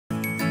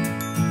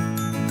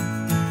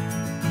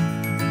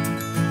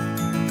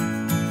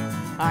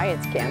Hi,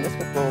 it's Candace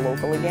with Grow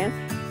Local again.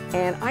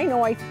 And I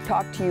know I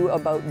talked to you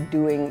about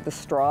doing the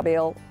straw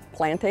bale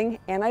planting,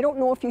 and I don't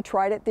know if you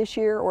tried it this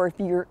year or if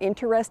you're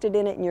interested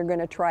in it and you're going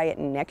to try it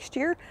next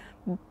year,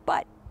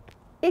 but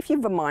if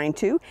you've a mind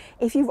to,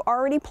 if you've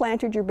already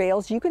planted your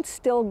bales, you can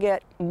still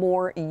get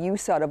more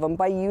use out of them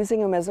by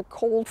using them as a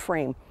cold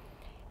frame.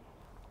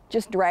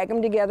 Just drag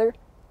them together,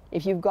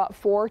 if you've got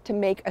 4, to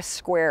make a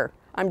square.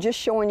 I'm just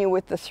showing you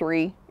with the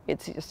 3.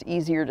 It's just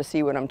easier to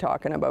see what I'm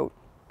talking about.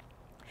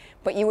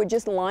 But you would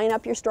just line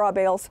up your straw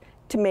bales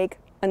to make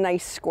a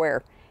nice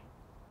square.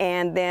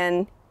 And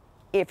then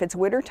if it's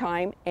winter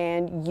time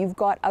and you've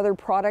got other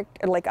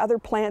other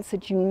plants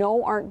that you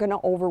know aren't going to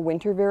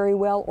overwinter very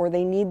well, or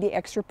they need the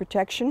extra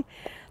protection,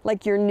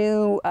 like your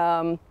new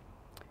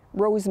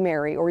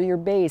rosemary or your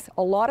bays,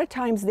 a lot of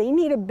times they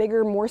need a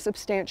bigger, more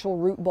substantial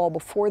root ball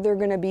before they're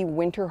going to be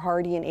winter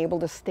hardy and able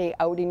to stay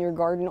out in your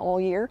garden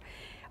all year.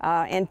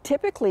 And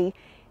typically,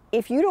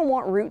 if you don't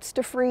want roots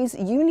to freeze,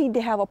 you need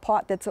to have a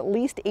pot that's at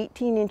least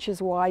 18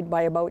 inches wide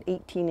by about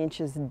 18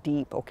 inches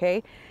deep,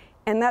 okay?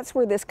 And that's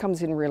where this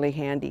comes in really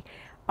handy.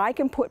 I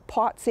can put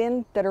pots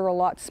in that are a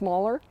lot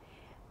smaller.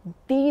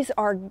 They've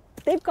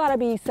got to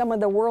be some of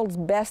the world's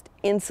best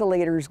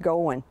insulators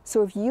going.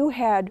 So if you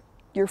had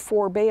your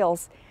 4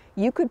 bales,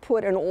 you could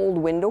put an old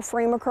window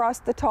frame across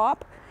the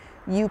top.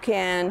 You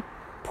can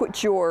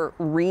put your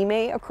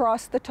reме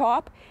across the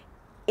top.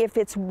 If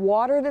it's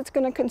water that's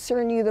going to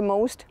concern you the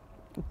most,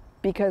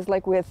 because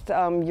like with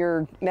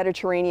your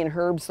Mediterranean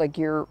herbs, like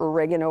your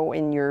oregano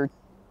and your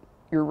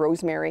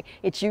rosemary,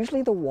 it's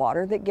usually the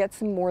water that gets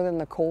them more than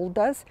the cold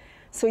does.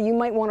 So you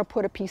might want to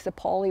put a piece of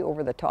poly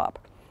over the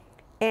top.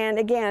 And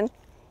again,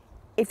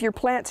 if your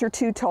plants are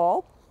too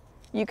tall,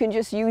 you can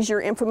just use your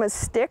infamous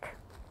stick,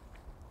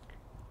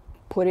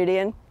 put it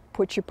in,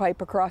 put your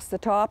pipe across the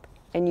top,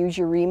 and use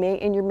your reме,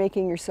 and you're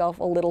making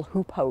yourself a little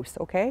hoop house,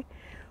 okay?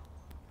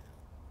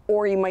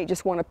 Or you might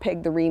just want to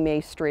peg the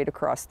reme straight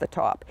across the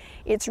top.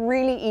 It's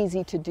really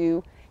easy to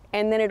do,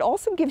 and then it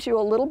also gives you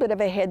a little bit of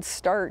a head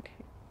start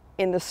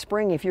in the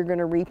spring if you're going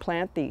to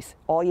replant these.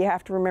 All you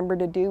have to remember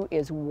to do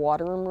is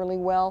water them really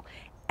well,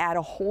 add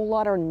a whole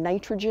lot of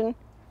nitrogen,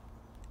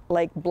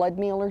 like blood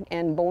meal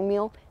and bone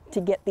meal, to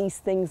get these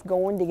things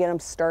going, to get them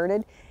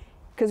started,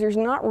 because there's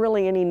not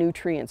really any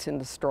nutrients in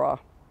the straw,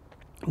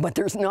 but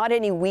there's not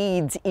any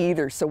weeds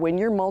either. So when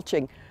you're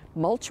mulching,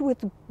 mulch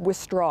with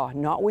straw,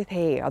 not with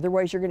hay.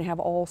 Otherwise, you're going to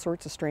have all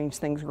sorts of strange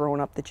things growing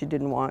up that you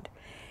didn't want.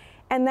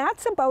 And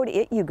that's about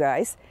it, you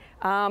guys.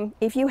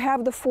 If you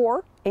have the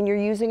 4 and you're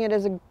using it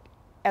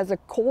as a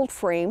cold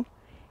frame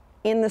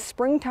in the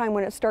springtime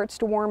when it starts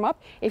to warm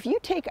up, if you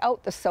take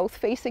out the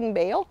south-facing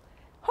bale,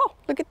 oh,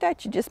 look at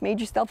that. You just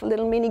made yourself a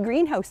little mini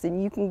greenhouse,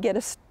 and you can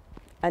get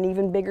an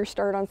even bigger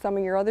start on some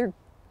of your other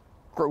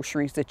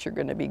groceries that you're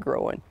going to be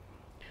growing.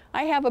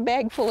 I have a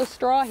bag full of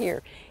straw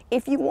here.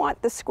 If you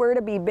want the square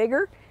to be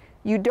bigger,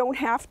 you don't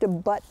have to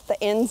butt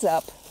the ends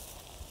up.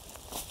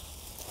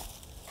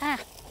 Ah,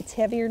 it's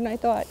heavier than I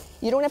thought.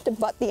 You don't have to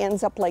butt the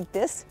ends up like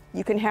this.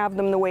 You can have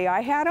them the way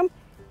I had them,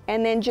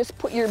 and then just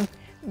put your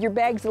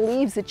bags of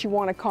leaves that you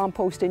want to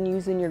compost and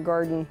use in your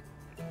garden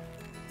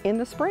in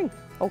the spring,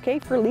 okay,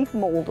 for leaf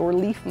mold or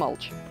leaf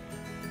mulch.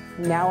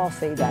 Now I'll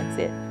say that's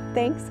it.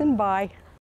 Thanks and bye.